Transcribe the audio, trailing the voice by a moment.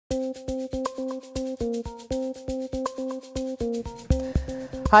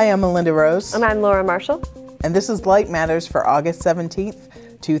Hi, I'm Melinda Rose. And I'm Laura Marshall. And this is Light Matters for August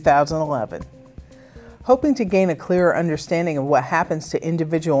 17th, 2011. Hoping to gain a clearer understanding of what happens to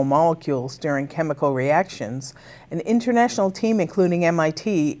individual molecules during chemical reactions, an international team including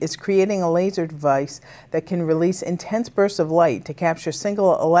MIT is creating a laser device that can release intense bursts of light to capture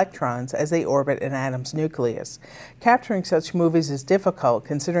single electrons as they orbit an atom's nucleus. Capturing such movies is difficult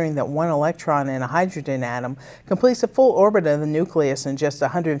considering that one electron in a hydrogen atom completes a full orbit of the nucleus in just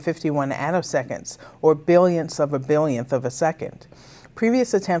 151 attoseconds, or billionths of a billionth of a second.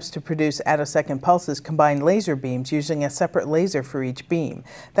 Previous attempts to produce attosecond pulses combined laser beams using a separate laser for each beam.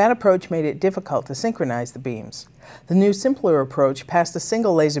 That approach made it difficult to synchronize the beams. The new, simpler approach passed a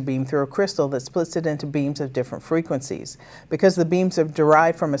single laser beam through a crystal that splits it into beams of different frequencies. Because the beams are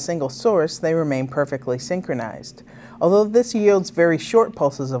derived from a single source, they remain perfectly synchronized. Although this yields very short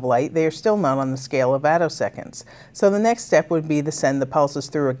pulses of light, they are still not on the scale of attoseconds. So the next step would be to send the pulses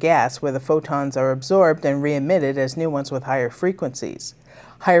through a gas where the photons are absorbed and re-emitted as new ones with higher frequencies.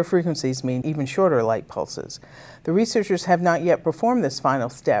 Higher frequencies mean even shorter light pulses. The researchers have not yet performed this final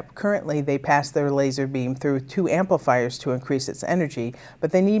step. Currently, they pass their laser beam through 2 amplifiers to increase its energy,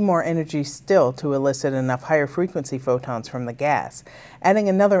 but they need more energy still to elicit enough higher frequency photons from the gas. Adding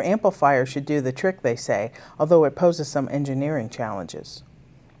another amplifier should do the trick, they say, although it poses some engineering challenges.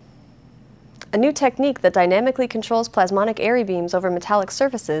 A new technique that dynamically controls plasmonic Airy beams over metallic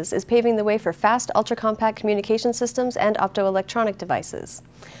surfaces is paving the way for fast, ultra-compact communication systems and optoelectronic devices.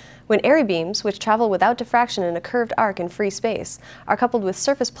 When Airy beams, which travel without diffraction in a curved arc in free space, are coupled with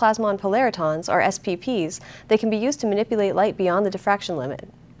surface plasmon polaritons, or SPPs, they can be used to manipulate light beyond the diffraction limit.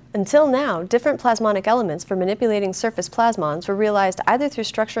 Until now, different plasmonic elements for manipulating surface plasmons were realized either through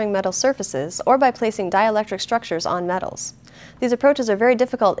structuring metal surfaces or by placing dielectric structures on metals. These approaches are very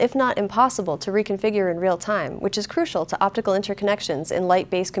difficult, if not impossible, to reconfigure in real time, which is crucial to optical interconnections in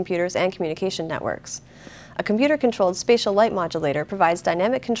light-based computers and communication networks. A computer-controlled spatial light modulator provides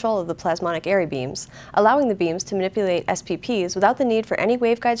dynamic control of the plasmonic Airy beams, allowing the beams to manipulate SPPs without the need for any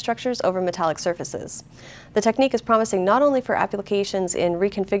waveguide structures over metallic surfaces. The technique is promising not only for applications in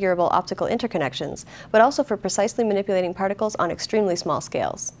reconfigurable optical interconnections, but also for precisely manipulating particles on extremely small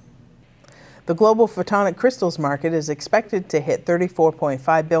scales. The global photonic crystals market is expected to hit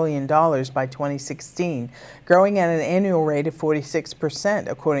 $34.5 billion by 2016, growing at an annual rate of 46%,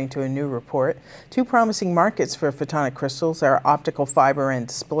 according to a new report. Two promising markets for photonic crystals are optical fiber and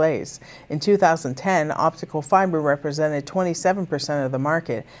displays. In 2010, optical fiber represented 27% of the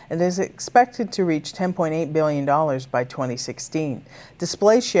market and is expected to reach $10.8 billion by 2016.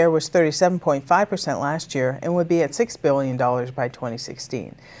 Display share was 37.5% last year and would be at $6 billion by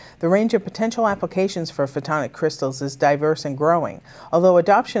 2016. The range of potential applications for photonic crystals is diverse and growing. Although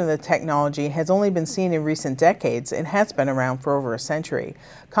adoption of the technology has only been seen in recent decades, it has been around for over a century.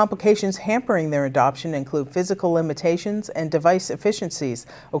 Complications hampering their adoption include physical limitations and device efficiencies,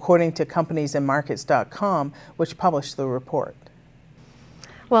 according to companiesandmarkets.com, which published the report.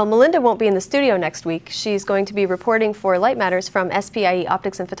 Well, Melinda won't be in the studio next week. She's going to be reporting for Light Matters from SPIE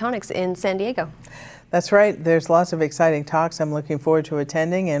Optics and Photonics in San Diego. That's right. There's lots of exciting talks I'm looking forward to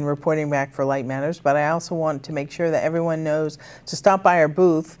attending and reporting back for Light Matters, but I also want to make sure that everyone knows to stop by our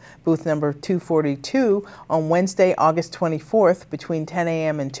booth number 242, on Wednesday, August 24th between 10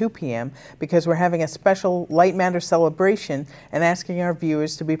 a.m. and 2 p.m. because we're having a special Light Matters celebration and asking our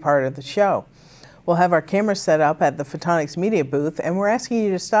viewers to be part of the show. We'll have our cameras set up at the Photonics Media booth, and we're asking you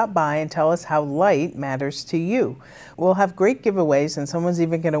to stop by and tell us how light matters to you. We'll have great giveaways, and someone's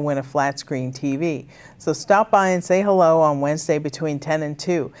even going to win a flat screen TV. So stop by and say hello on Wednesday between 10 and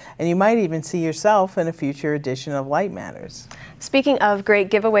 2, and you might even see yourself in a future edition of Light Matters. Speaking of great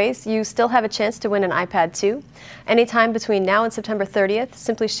giveaways, you still have a chance to win an iPad 2. Anytime between now and September 30th,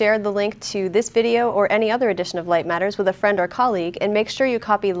 simply share the link to this video or any other edition of Light Matters with a friend or colleague, and make sure you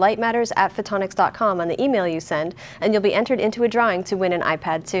copy lightmatters@photonics.com on the email you send, and you'll be entered into a drawing to win an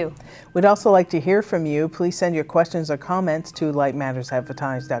iPad 2. We'd also like to hear from you. Please send your questions or comments to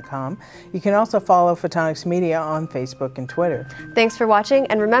lightmatters@photonics.com. You can also follow Photonics Media on Facebook and Twitter. Thanks for watching,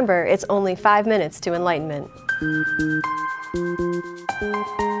 and remember, it's only 5 minutes to enlightenment.